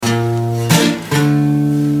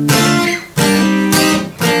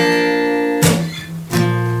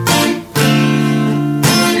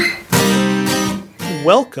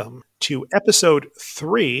to episode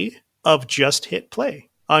 3 of Just Hit Play.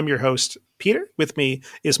 I'm your host, Peter. With me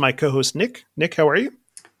is my co-host, Nick. Nick, how are you?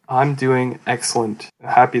 I'm doing excellent.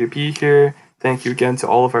 Happy to be here. Thank you again to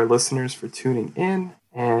all of our listeners for tuning in.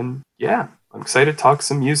 And yeah, I'm excited to talk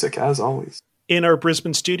some music, as always. In our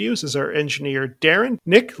Brisbane studios is our engineer, Darren.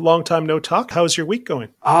 Nick, long time no talk. How's your week going?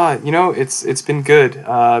 It's been good.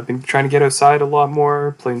 I've been trying to get outside a lot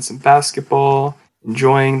more, playing some basketball,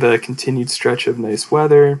 enjoying the continued stretch of nice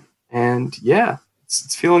weather. And yeah,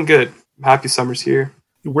 it's feeling good. I'm happy summer's here.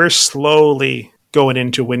 We're slowly going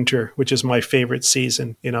into winter, which is my favorite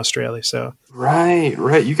season in Australia. So Right.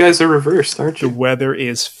 You guys are reversed, aren't you? the weather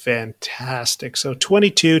is fantastic. So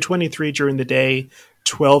 22, 23 during the day,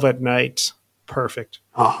 12 at night. Perfect.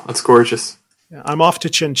 Oh, that's gorgeous. I'm off to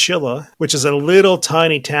Chinchilla, which is a little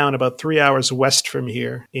tiny town about 3 hours west from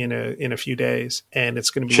here in a few days. And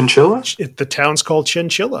it's going to be... Chinchilla? The town's called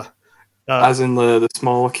Chinchilla. As in the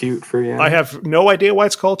small, cute furry animal? I have no idea why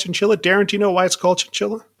it's called Chinchilla. Darren, do you know why it's called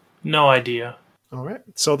Chinchilla? No idea. All right.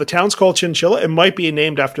 So the town's called Chinchilla. It might be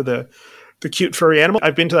named after the cute furry animal.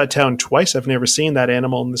 I've been to that town twice. I've never seen that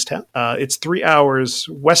animal in this town. It's 3 hours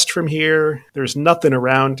west from here. There's nothing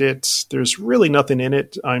around it. There's really nothing in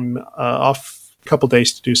it. I'm off a couple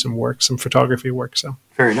days to do some work, some photography work. So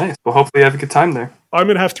Very nice. Well, hopefully you have a good time there. I'm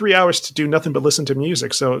going to have 3 hours to do nothing but listen to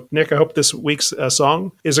music. So Nick, I hope this week's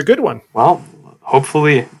song is a good one. Well,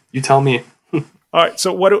 hopefully. You tell me. All right.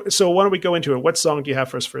 So why don't we go into it? What song do you have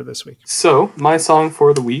for us for this week? So, my song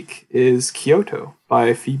for the week is Kyoto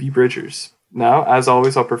by Phoebe Bridgers. Now, as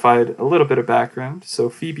always, I'll provide a little bit of background. So,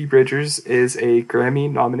 Phoebe Bridgers is a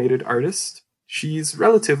Grammy-nominated artist. She's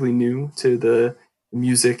relatively new to the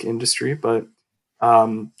music industry, but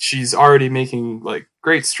she's already making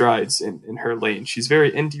great strides in her lane. She's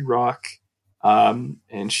very indie rock,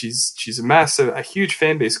 and she's amassed a huge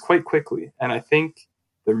fan base quite quickly. And I think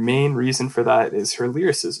the main reason for that is her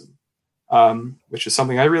lyricism, which is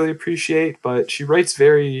something I really appreciate. But she writes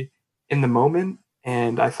very in the moment,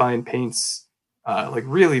 and I find paints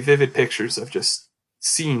really vivid pictures of just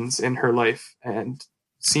scenes in her life and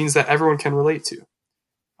scenes that everyone can relate to.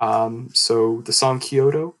 So the song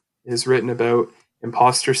Kyoto is written about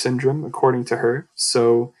imposter syndrome, according to her.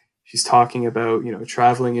 So she's talking about,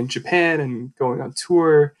 traveling in Japan and going on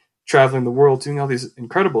tour, traveling the world, doing all these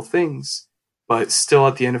incredible things, but still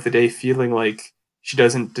at the end of the day feeling like she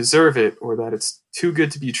doesn't deserve it or that it's too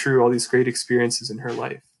good to be true, all these great experiences in her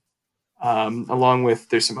life. Along with,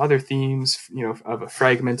 there's some other themes, of a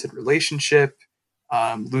fragmented relationship,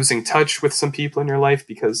 losing touch with some people in your life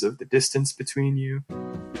because of the distance between you.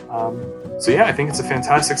 So yeah, I think it's a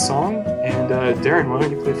fantastic song. And Darren, why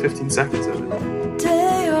don't you play 15 seconds of it?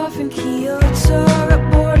 Day off in Kyoto,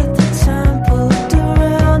 I boarded the temple, looked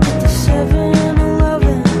around at the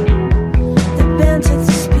 7-Eleven. The band took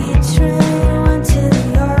the speed train, went to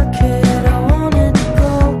the arcade. I wanted to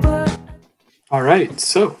go, but... All right,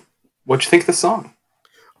 so what'd you think of the song?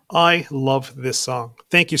 I love this song.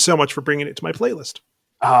 Thank you so much for bringing it to my playlist.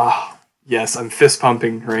 Yes, I'm fist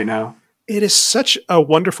pumping right now. It is such a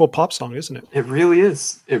wonderful pop song, isn't it? It really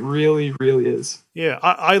is. It really, really is. Yeah,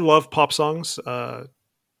 I love pop songs. I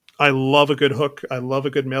love a good hook. I love a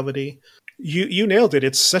good melody. You nailed it.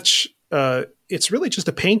 It's such. It's really just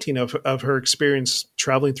a painting of her experience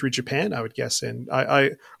traveling through Japan, I would guess. And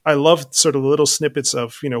I love sort of little snippets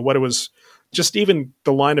of what it was. Just even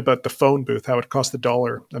the line about the phone booth, how it cost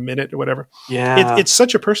 $1 a minute or whatever. Yeah, it's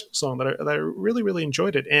such a personal song that I really, really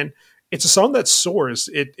enjoyed it. And it's a song that soars.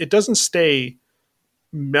 It doesn't stay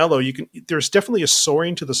mellow. There's definitely a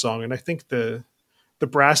soaring to the song, and I think the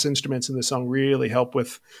brass instruments in the song really help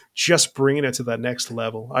with just bringing it to that next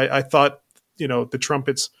level. I thought the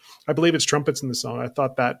trumpets. I believe it's trumpets in the song. I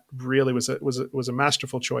thought that really was a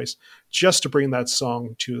masterful choice just to bring that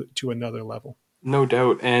song to another level. No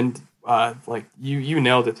doubt. And you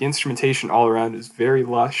nailed it. The instrumentation all around is very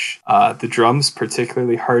lush. The drums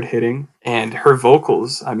particularly hard hitting, and her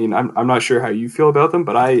vocals. I mean, I'm not sure how you feel about them,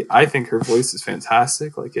 but I think her voice is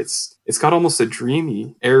fantastic. It's got almost a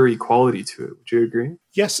dreamy, airy quality to it. Would you agree?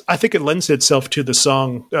 Yes, I think it lends itself to the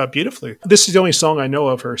song beautifully. This is the only song I know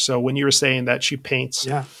of her. So when you were saying that she paints,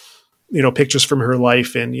 pictures from her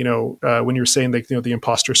life, and when you were saying the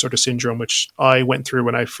imposter sort of syndrome, which I went through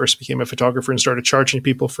when I first became a photographer and started charging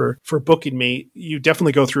people for booking me, you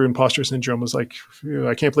definitely go through imposter syndrome. It was like,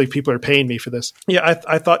 I can't believe people are paying me for this. Yeah,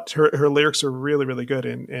 I thought her lyrics are really, really good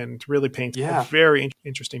and really paint a very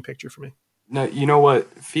interesting picture for me. No, you know what,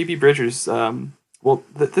 Phoebe Bridgers.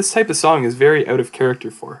 This type of song is very out of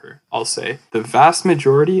character for her. I'll say the vast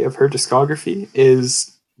majority of her discography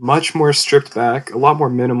is much more stripped back, a lot more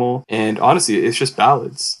minimal, and honestly, it's just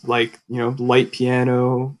ballads. Like, light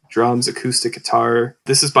piano, drums, acoustic guitar.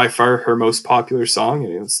 This is by far her most popular song,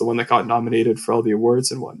 and it's the one that got nominated for all the awards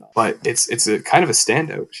and whatnot. But it's a kind of a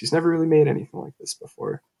standout. She's never really made anything like this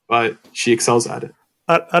before, but she excels at it.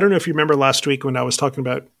 I don't know if you remember last week when I was talking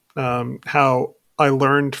about how I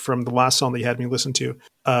learned from the last song that you had me listen to,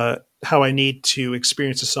 how I need to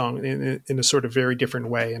experience a song in a sort of very different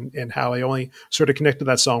way, and how I only sort of connect to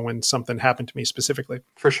that song when something happened to me specifically.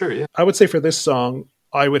 For sure, yeah. I would say for this song,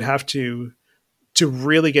 I would have to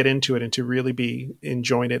really get into it and to really be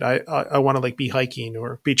enjoying it. I want to like be hiking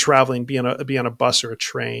or be traveling, be on a bus or a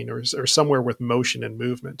train or somewhere with motion and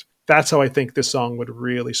movement. That's how I think this song would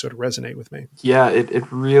really sort of resonate with me. Yeah, it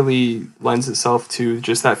really lends itself to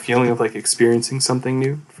just that feeling of like experiencing something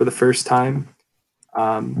new for the first time.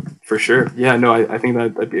 For sure. Yeah, no, I think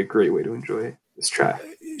that'd be a great way to enjoy this track.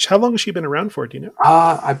 How long has she been around for? Do you know?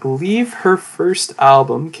 I believe her first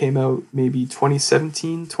album came out maybe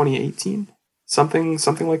 2017, 2018. Something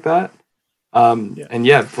like that. And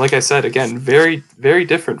yeah, like I said, again, very, very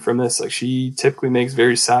different from this. Like, she typically makes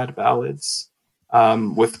very sad ballads,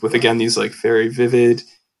 with again, these like very vivid,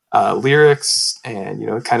 lyrics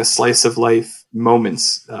and, kind of slice of life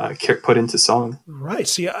moments, put into song. Right.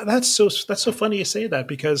 See, that's so funny you say that,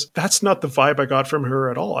 because that's not the vibe I got from her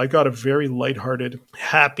at all. I got a very lighthearted,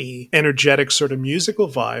 happy, energetic sort of musical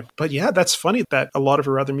vibe. But yeah, that's funny that a lot of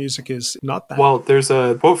her other music is not that. Well, there's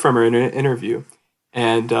a quote from her in an interview,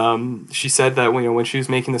 and she said that when she was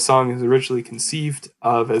making the song, it was originally conceived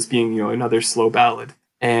of as being another slow ballad,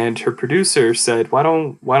 and her producer said, why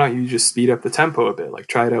don't you just speed up the tempo a bit, like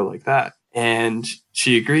try it out like that. And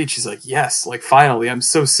she agreed. She's like, yes, like finally, I'm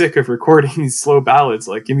so sick of recording these slow ballads.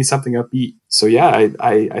 Like, give me something upbeat. So yeah,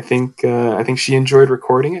 I think she enjoyed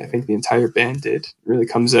recording it. I think the entire band did. It really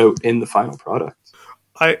comes out in the final product.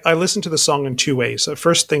 I listened to the song in two ways. The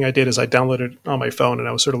first thing I did is I downloaded it on my phone and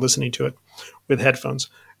I was sort of listening to it with headphones.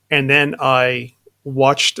 And then I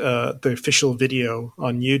watched the official video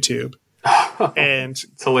on YouTube. And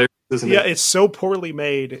it's hilarious, isn't it? Yeah, it's so poorly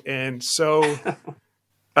made and so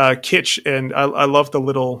kitsch. And I love the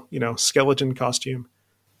little, skeleton costume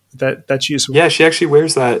that's used. Yeah, she actually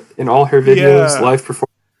wears that in all her videos, live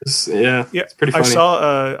performances. Yeah, it's pretty funny. I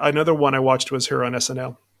saw another one I watched was her on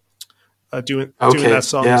SNL. Doing that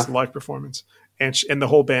song as a live performance, and the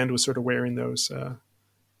whole band was sort of wearing those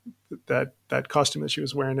that costume that she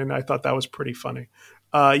was wearing, and I thought that was pretty funny.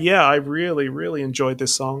 I really, really enjoyed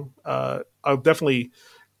this song. I'll definitely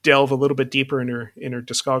delve a little bit deeper in her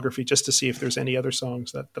discography just to see if there's any other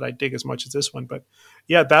songs that I dig as much as this one. But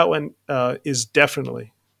yeah, that one is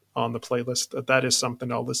definitely on the playlist. That is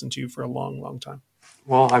something I'll listen to for a long, long time.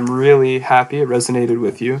 Well, I'm really happy it resonated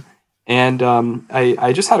with you. And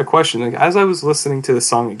I just had a question. Like, as I was listening to the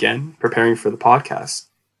song again, preparing for the podcast,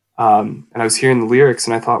 and I was hearing the lyrics,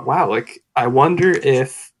 and I thought, wow, like, I wonder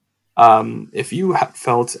if you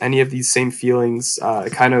felt any of these same feelings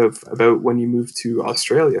kind of about when you moved to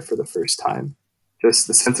Australia for the first time. Just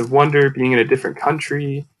the sense of wonder, being in a different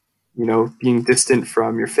country, being distant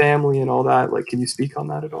from your family and all that. Like, can you speak on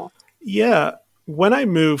that at all? Yeah. When I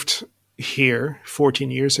moved here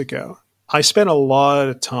 14 years ago, I spent a lot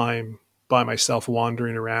of time by myself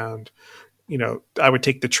wandering around. I would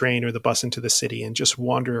take the train or the bus into the city and just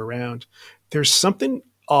wander around. There's something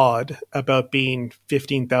odd about being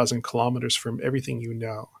 15,000 kilometers from everything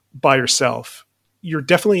by yourself. You're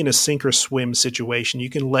definitely in a sink or swim situation. You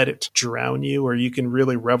can let it drown you, or you can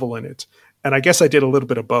really revel in it. And I guess I did a little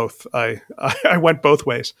bit of both. I went both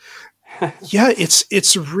ways. Yeah,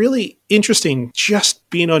 it's really interesting just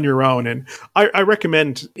being on your own. And I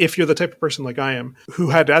recommend, if you're the type of person like I am, who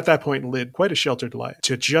had at that point led quite a sheltered life,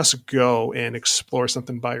 to just go and explore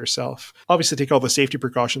something by yourself. Obviously, take all the safety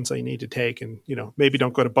precautions that you need to take. And, maybe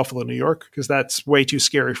don't go to Buffalo, New York, because that's way too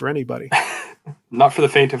scary for anybody. Not for the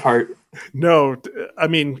faint of heart. No, I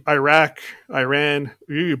mean, Iraq, Iran,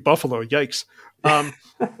 Buffalo, yikes.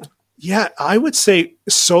 Yeah, I would say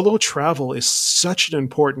solo travel is such an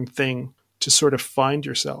important thing to sort of find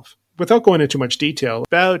yourself. Without going into much detail,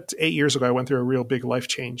 about 8 years ago, I went through a real big life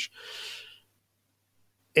change.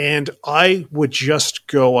 And I would just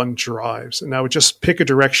go on drives, and I would just pick a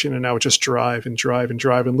direction, and I would just drive and drive and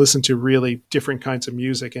drive and listen to really different kinds of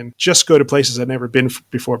music, and just go to places I'd never been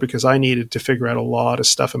before, because I needed to figure out a lot of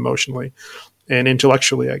stuff emotionally and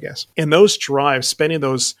intellectually, I guess. And those drives, spending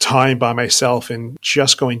those time by myself and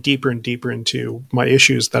just going deeper and deeper into my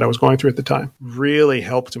issues that I was going through at the time, really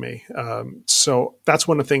helped me. So that's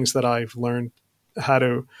one of the things that I've learned how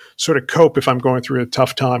to sort of cope if I'm going through a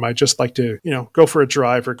tough time. I just like to, go for a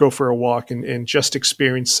drive or go for a walk and just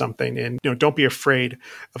experience something. And, don't be afraid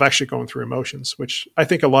of actually going through emotions, which I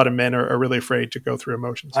think a lot of men are really afraid to go through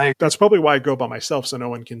emotions. That's probably why I go by myself, so no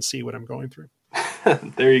one can see what I'm going through.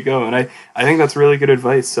 There you go. And I think that's really good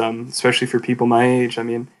advice, especially for people my age. I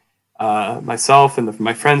mean, myself and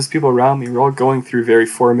my friends, people around me, we're all going through very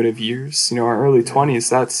formative years. Our early 20s,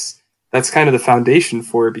 that's kind of the foundation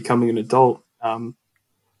for becoming an adult.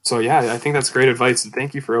 So yeah, I think that's great advice, and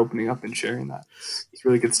thank you for opening up and sharing that. It's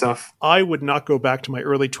really good stuff. I would not go back to my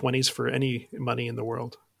early 20s for any money in the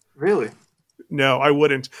world. Really? No, I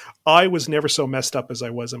wouldn't. I was never so messed up as I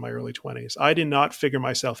was in my early 20s. I did not figure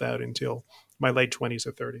myself out until my late 20s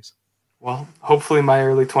or 30s. Well, hopefully my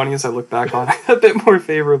early 20s, I look back on a bit more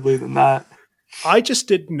favorably than that. I just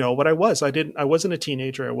didn't know what I was. I wasn't a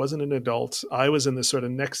teenager. I wasn't an adult. I was in this sort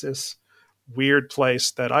of nexus, weird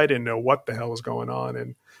place that I didn't know what the hell was going on.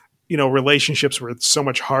 And, relationships were so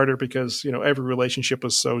much harder because, every relationship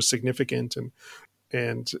was so significant.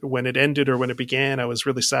 And when it ended or when it began, I was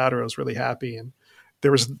really sad or I was really happy. And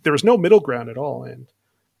there was no middle ground at all. And,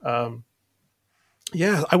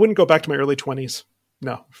 I wouldn't go back to my early 20s.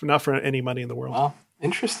 No, not for any money in the world. Wow.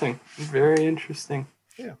 Interesting. Very interesting.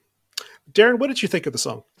 Yeah. Darren, what did you think of the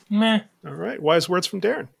song? Meh. All right. Wise words from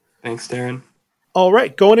Darren. Thanks, Darren. All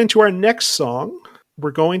right. Going into our next song, we're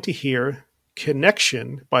going to hear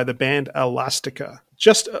Connection by the band Elastica.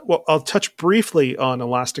 I'll touch briefly on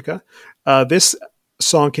Elastica. This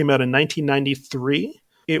song came out in 1993.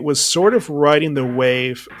 It was sort of riding the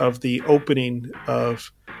wave of the opening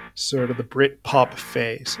of sort of the Brit pop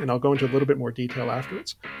phase, and I'll go into a little bit more detail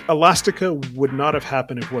afterwards. Elastica would not have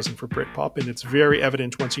happened if it wasn't for Brit pop, and it's very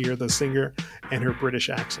evident once you hear the singer and her British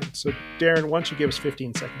accent. So Darren, why don't you give us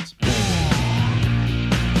 15 seconds?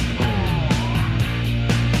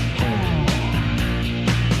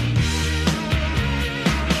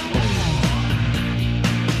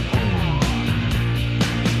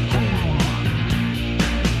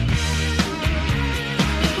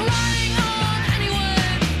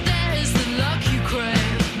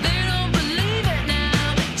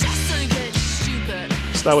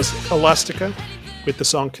 That was Elastica with the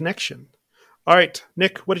song Connection. All right,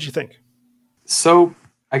 Nick, what did you think? So,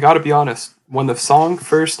 I gotta be honest, when the song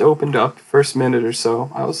first opened up, first minute or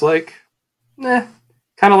so, I was like, meh.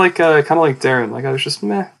 Kind of like Darren, like I was just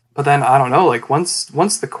meh. But then, I don't know, like once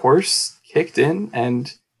the chorus kicked in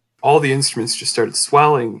and all the instruments just started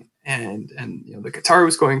swelling and the guitar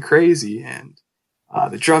was going crazy and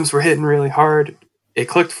the drums were hitting really hard, it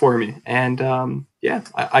clicked for me. And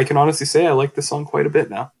I can honestly say I like this song quite a bit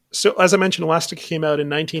now. So as I mentioned, Elastica came out in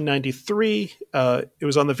 1993. It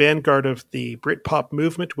was on the vanguard of the Britpop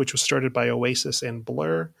movement, which was started by Oasis and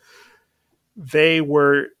Blur. They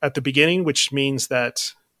were at the beginning, which means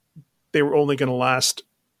that they were only going to last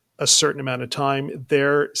a certain amount of time.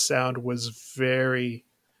 Their sound was very,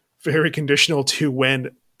 very conditional to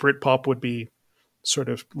when Britpop would be sort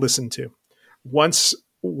of listened to. Once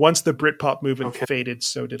the Britpop movement faded,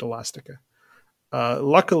 so did Elastica.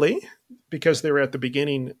 Luckily, because they were at the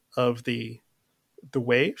beginning of the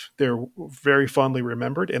wave, they're very fondly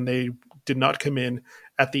remembered, and they did not come in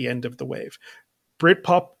at the end of the wave.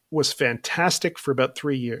 Britpop was fantastic for about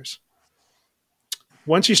 3 years.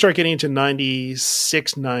 Once you start getting into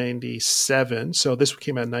 96, 97, so this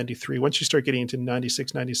came out in 93. Once you start getting into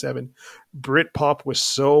 96, 97, Britpop was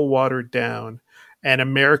so watered down, and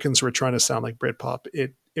Americans were trying to sound like Britpop.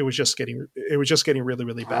 It was just getting really,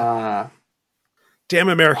 really bad. Damn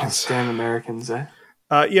Americans. Damn Americans, eh?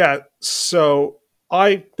 Yeah. So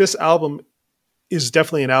this album is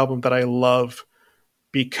definitely an album that I love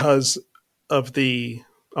because of the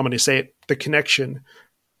connection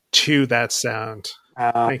to that sound.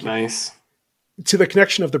 Nice. To the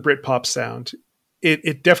connection of the Britpop sound.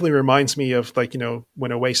 It definitely reminds me of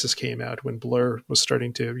when Oasis came out, when Blur was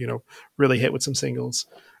starting to, really hit with some singles.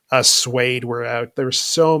 Suede were out. There were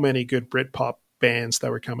so many good Britpop bands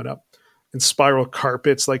that were coming up. And Spiral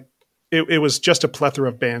Carpets, it was just a plethora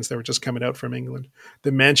of bands that were just coming out from England.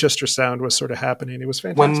 The Manchester sound was sort of happening. It was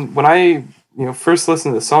fantastic. When I first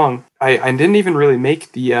listened to the song, I didn't even really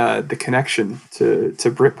make the connection to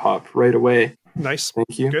Britpop right away. Nice.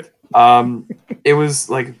 Thank you. Good. It was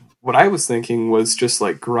like what I was thinking was just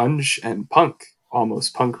like grunge and punk,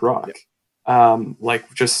 almost punk rock. Yep.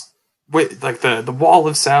 The wall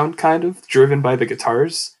of sound kind of driven by the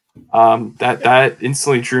guitars. That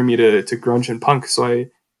instantly drew me to grunge and punk. So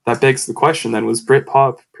that begs the question then, was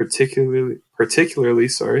Britpop particularly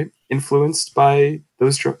influenced by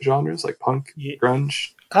those genres like punk,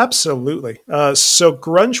 grunge? Absolutely. So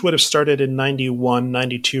grunge would have started in 91,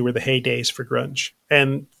 92 were the heydays for grunge.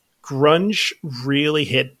 And grunge really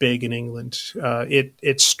hit big in England.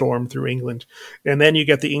 It stormed through England. And then you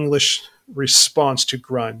get the English response to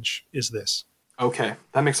grunge is this. Okay,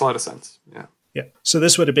 that makes a lot of sense. Yeah. Yeah. So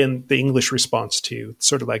this would have been the English response to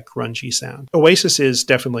sort of like grungy sound. Oasis is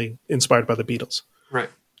definitely inspired by the Beatles. Right.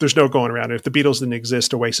 There's no going around it. If the Beatles didn't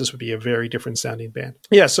exist, Oasis would be a very different sounding band.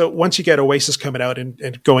 Yeah, so once you get Oasis coming out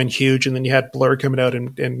and going huge, and then you had Blur coming out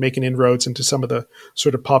and making inroads into some of the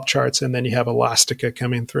sort of pop charts, and then you have Elastica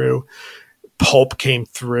coming through. Pulp came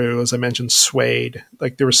through, as I mentioned, Suede.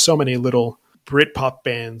 Like there were so many little Britpop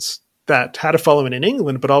bands that had a following in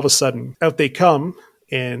England, but all of a sudden out they come,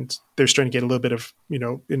 and they're starting to get a little bit of,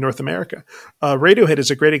 in North America. Radiohead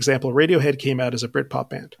is a great example. Radiohead came out as a Britpop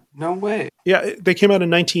band. No way. Yeah, they came out in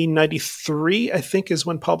 1993, I think, is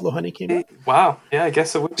when Pablo Honey came out. Wow. Yeah, I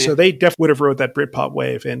guess it would be. So they definitely would have rode that Britpop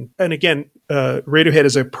wave. And again, Radiohead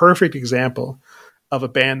is a perfect example of a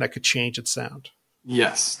band that could change its sound.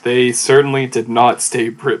 Yes, they certainly did not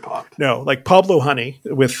stay Britpop. No, like Pablo Honey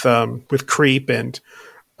with Creep and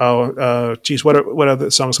what other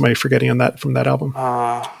songs am I forgetting from that album?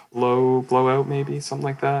 Low Blowout, maybe something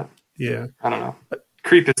like that. Yeah, I don't know.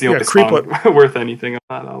 Creep is the only song worth anything on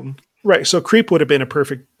that album. Right. So Creep would have been a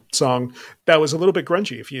perfect song that was a little bit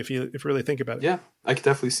grungy if you really think about it. Yeah, I could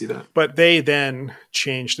definitely see that. But they then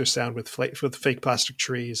changed their sound with Fake Plastic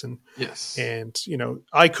Trees and yes, and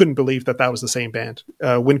I couldn't believe that was the same band.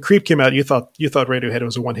 When Creep came out, you thought Radiohead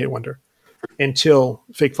was a one-hit wonder until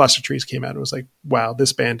Fake Plastic Trees came out. It was like, wow,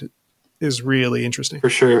 this band is really interesting. For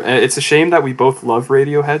sure. It's a shame that we both love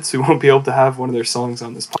Radiohead, so we won't be able to have one of their songs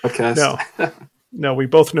on this podcast. No, we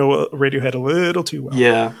both know Radiohead a little too well.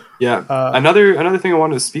 Yeah. Another thing I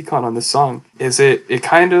wanted to speak on this song is it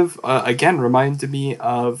kind of, again, reminded me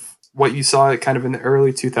of what you saw kind of in the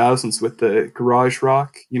early 2000s with the garage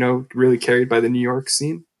rock, really carried by the New York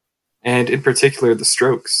scene. And in particular, the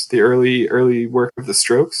Strokes, the early work of the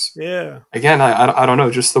Strokes. Yeah. Again, I don't know,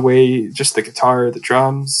 just the guitar, the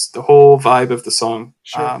drums, the whole vibe of the song,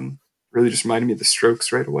 sure. Really just reminded me of the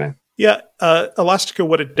Strokes right away. Yeah, Elastica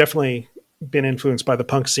would have definitely been influenced by the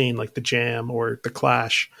punk scene, like the Jam or the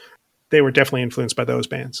Clash. They were definitely influenced by those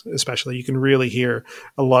bands, especially. You can really hear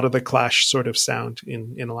a lot of the Clash sort of sound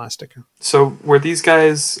in Elastica. So were these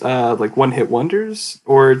guys like one-hit wonders,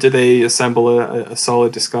 or did they assemble a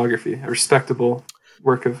solid discography, a respectable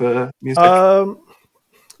work of music?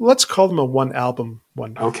 Let's call them a one-album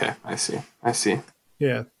wonder. Okay, I see.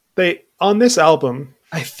 Yeah. On this album,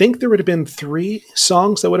 I think there would have been 3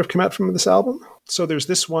 songs that would have come out from this album. So there's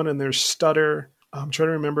this one and there's Stutter. I'm trying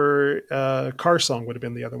to remember. Car Song would have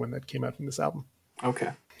been the other one that came out from this album. Okay.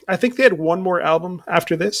 I think they had one more album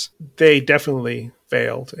after this. They definitely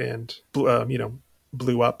failed and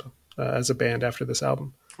blew up as a band after this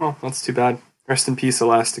album. Oh, that's too bad. Rest in peace,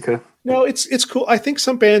 Elastica. No, it's cool. I think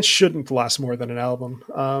some bands shouldn't last more than an album.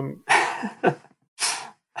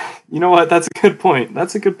 You know what? That's a good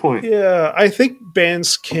point. Yeah, I think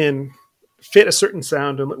bands can fit a certain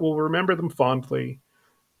sound and we'll remember them fondly.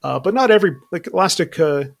 But not every, like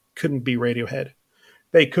Elastica couldn't be Radiohead.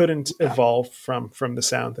 They couldn't evolve from the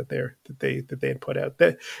sound that they had put out.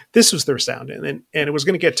 This was their sound, and it was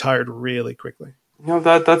going to get tired really quickly.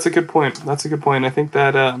 That's a good point. I think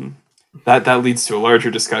that that leads to a larger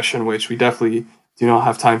discussion, which we definitely do not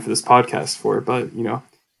have time for this podcast for. But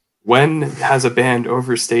when has a band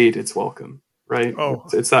overstayed its welcome? Right? Oh,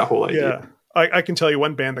 it's that whole idea. Yeah, I can tell you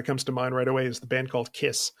one band that comes to mind right away is the band called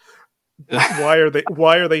Kiss. Why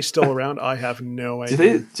are they still around? I have no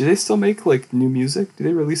idea. Do they still make like new music? Do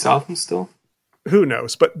they release albums still? Who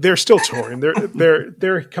knows? But they're still touring.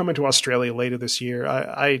 They're coming to Australia later this year.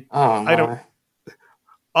 I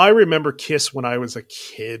remember Kiss when I was a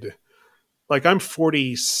kid. Like I'm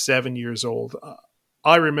 47 years old.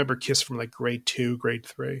 I remember Kiss from like grade 2, grade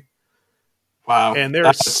 3. Wow. And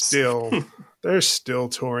they're still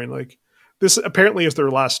touring. Like this apparently is their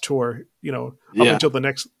last tour, up until the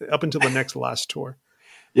next last tour.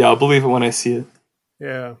 Yeah, I'll believe it when I see it.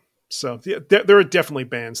 Yeah. So there are definitely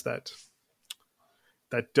bands that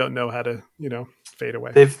don't know how to, fade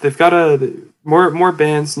away. They've got more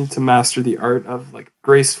bands need to master the art of like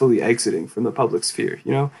gracefully exiting from the public sphere.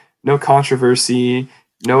 No controversy,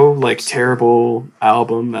 no like terrible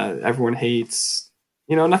album that everyone hates.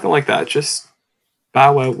 Nothing like that. Just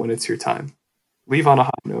bow out when it's your time. Leave on a high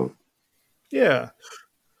note. Yeah,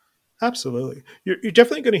 absolutely. You're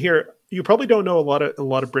definitely going to hear. You probably don't know a lot of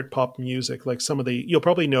Britpop music, like some of the. You'll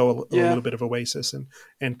probably know a little bit of Oasis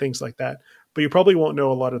and things like that, but you probably won't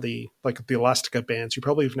know a lot of the Elastica bands. You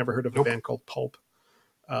probably have never heard of a band called Pulp.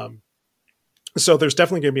 So there's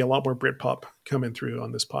definitely going to be a lot more Britpop coming through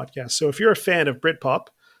on this podcast. So if you're a fan of Britpop,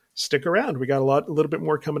 stick around. We got a little bit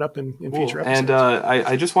more coming up in future episodes. And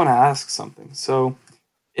I just want to ask something. So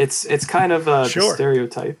it's kind of the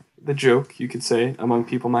stereotype, the joke, you could say, among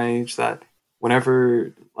people my age, that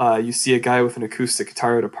whenever you see a guy with an acoustic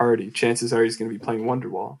guitar at a party, chances are he's going to be playing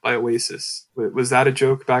Wonderwall by Oasis. Was that a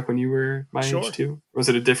joke back when you were my age too? Or was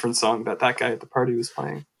it a different song that guy at the party was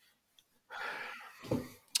playing?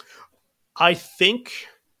 I think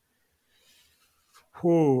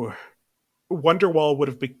Wonderwall would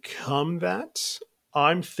have become that.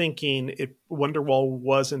 I'm thinking Wonderwall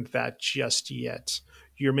wasn't that just yet.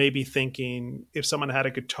 You're maybe thinking if someone had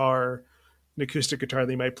a guitar, an acoustic guitar,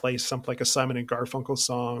 they might play something like a Simon and Garfunkel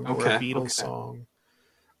song or a Beatles song.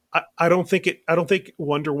 I don't think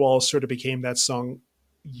Wonderwall sort of became that song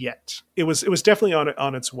yet. It was definitely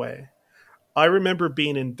on its way. I remember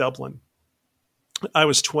being in Dublin. I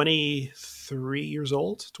was 23 years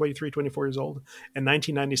old, 24 years old in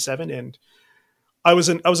 1997. And I was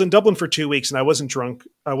in Dublin for 2 weeks and I wasn't drunk.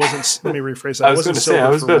 I wasn't, let me rephrase that. I was going to say, I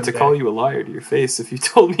was about to call you a liar to your face if you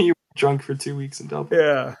told me you were drunk for 2 weeks in Dublin.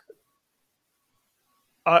 Yeah.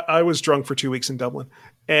 I was drunk for 2 weeks in Dublin.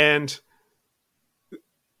 And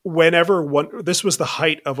this was the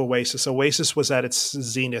height of Oasis. Oasis was at its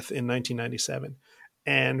zenith in 1997.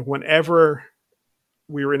 And whenever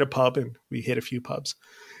we were in a pub and we hit a few pubs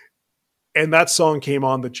and that song came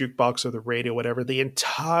on the jukebox or the radio, whatever, the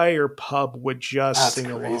entire pub would just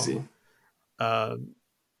sing along.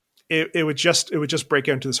 It would just break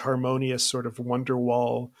out into this harmonious sort of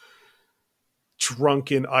Wonderwall,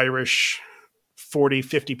 drunken Irish 40,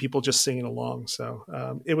 50 people just singing along.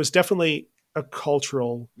 So it was definitely a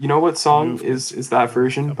cultural. You know what song is that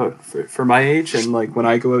version? But for my age and like when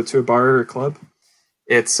I go out to a bar or a club,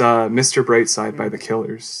 it's Mr. Brightside by The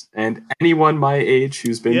Killers. And anyone my age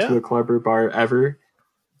who's been to a club or bar ever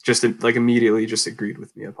just like immediately just agreed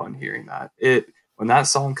with me upon hearing that. When that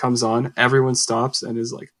song comes on, everyone stops and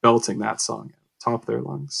is like belting that song at the top of their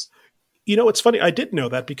lungs. You know, it's funny. I did know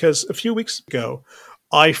that because a few weeks ago,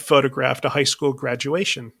 I photographed a high school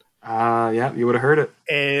graduation. Yeah, you would have heard it.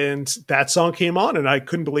 And that song came on and I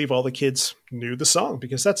couldn't believe all the kids knew the song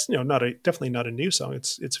because that's, definitely not a new song.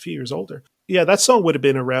 It's a few years older. Yeah, that song would have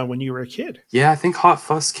been around when you were a kid. Yeah, I think Hot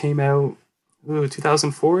Fuss came out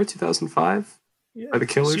 2004, 2005 by The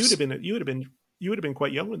Killers. So you would have been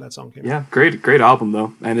quite young when that song came out. Yeah, great album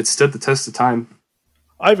though, and it stood the test of time.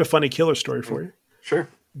 I have a funny Killer story for you. Sure.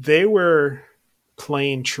 They were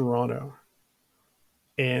playing Toronto,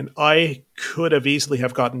 and I could have easily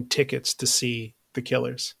have gotten tickets to see the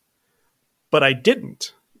Killers, but I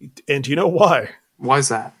didn't. And do you know why? Why is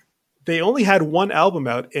that? They only had one album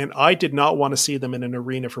out, and I did not want to see them in an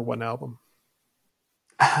arena for one album.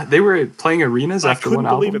 They were playing arenas after one album? I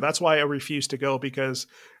couldn't believe it. That's why I refused to go, because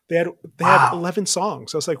they had 11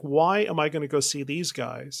 songs. I was like, why am I going to go see these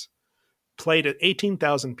guys play to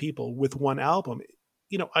 18,000 people with one album?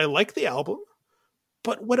 I like the album,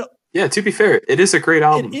 but what? Yeah, to be fair, it is a great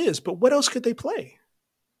album. It is, but what else could they play?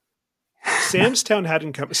 Sam's Town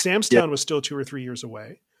hadn't come. Sam's Town was still 2 or 3 years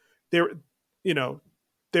away. They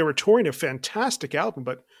were touring a fantastic album,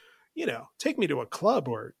 but take me to a club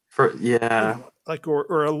or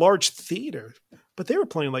or a large theater. But they were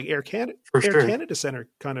playing like Air Canada Center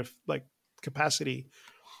kind of like capacity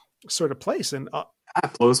sort of place, and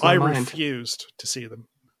that blows my mind. Refused to see them.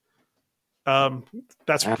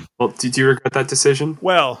 Did you regret that decision?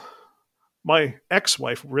 Well, my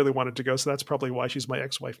ex-wife really wanted to go, so that's probably why she's my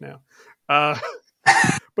ex-wife now.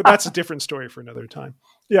 But that's a different story for another time.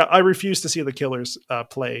 Yeah, I refused to see the Killers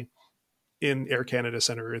play in Air Canada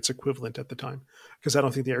Center, or its equivalent at the time, because I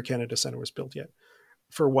don't think the Air Canada Center was built yet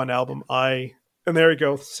for one album. And there you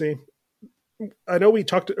go. See, I know we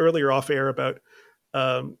talked earlier off air about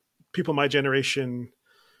people my generation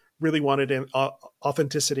really wanted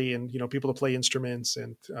authenticity and people to play instruments,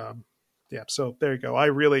 and so there you go. I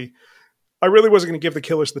really wasn't going to give the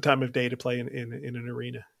Killers the time of day to play in an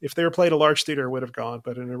arena. If they were playing a large theater, I would have gone,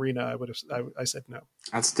 but an arena, I said no.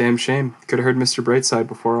 That's a damn shame. Could have heard Mr. Brightside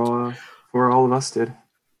before all of us did.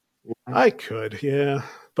 Yeah. I could, yeah,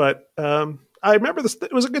 but I remember this.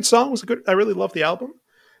 It was a good song. I really loved the album.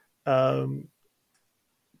 But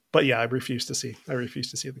yeah, I refused to see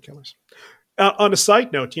the Killers. On a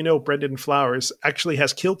side note, Brendan Flowers actually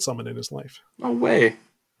has killed someone in his life. No way.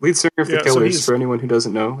 Lead singer of the Killers, for anyone who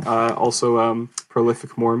doesn't know. Also,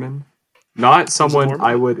 prolific Mormon. Not someone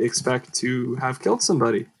I would expect to have killed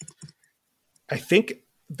somebody. I think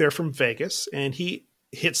they're from Vegas, and he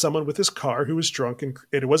hit someone with his car who was drunk, and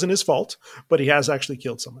it wasn't his fault, but he has actually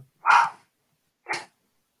killed someone.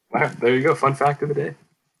 Wow. There you go. Fun fact of the day.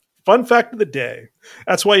 Fun fact of the day.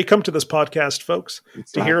 That's why you come to this podcast, folks,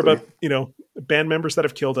 Exactly. to hear about, band members that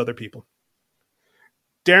have killed other people.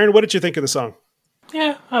 Darren, what did you think of the song?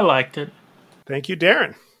 Yeah, I liked it. Thank you,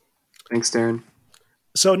 Darren. Thanks, Darren.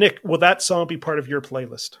 So, Nick, will that song be part of your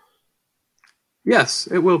playlist? Yes,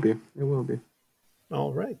 it will be. It will be.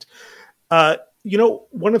 All right. One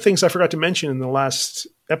of the things I forgot to mention in the last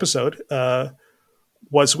episode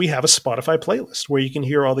was we have a Spotify playlist where you can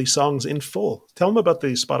hear all these songs in full. Tell them about the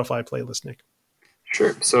Spotify playlist, Nick.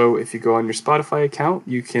 Sure. So if you go on your Spotify account,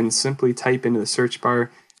 you can simply type into the search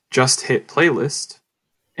bar, just hit playlist,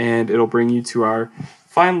 and it'll bring you to our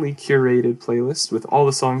finely curated playlist with all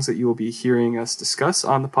the songs that you will be hearing us discuss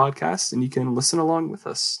on the podcast, and you can listen along with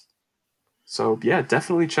us. So yeah,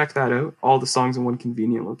 definitely check that out. All the songs in one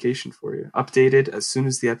convenient location for you. Updated as soon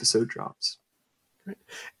as the episode drops.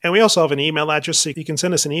 And we also have an email address, so you can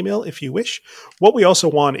send us an email if you wish. What we also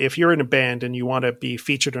want, if you're in a band and you want to be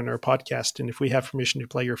featured on our podcast, and if we have permission to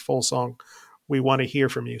play your full song, we want to hear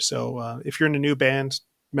from you. So if you're in a new band,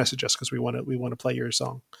 message us because we want to play your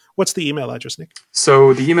song. What's the email address, Nick?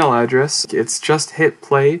 So the email address, it's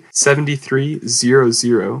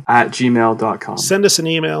justhitplay7300@gmail.com. Send us an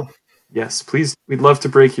email. Yes, please. We'd love to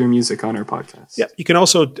break your music on our podcast. Yeah, you can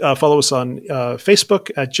also follow us on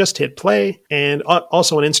Facebook at Just Hit Play, and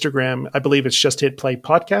also on Instagram. I believe it's Just Hit Play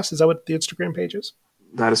Podcast. Is that what the Instagram page is?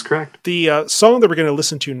 That is correct. The song that we're going to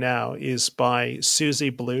listen to now is by Susie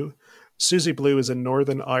Blue. Susie Blue is a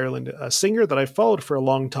Northern Ireland singer that I've followed for a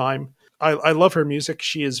long time. I love her music.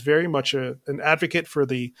 She is very much an advocate for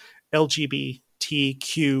the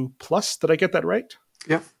LGBTQ+. Did I get that right?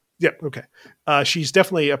 Yep. Yeah, okay. She's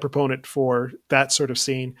definitely a proponent for that sort of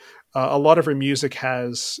scene. A lot of her music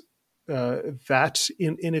has that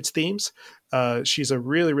in its themes. She's a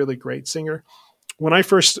really, really great singer. When I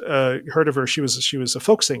first heard of her, she was a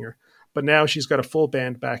folk singer, but now she's got a full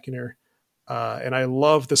band backing her. And I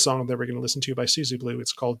love the song that we're going to listen to by Susie Blue.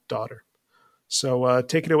 It's called Daughter. So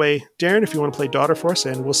take it away, Darren, if you want to play Daughter for us,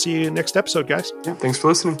 and we'll see you next episode, guys. Yeah, thanks for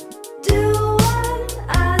listening.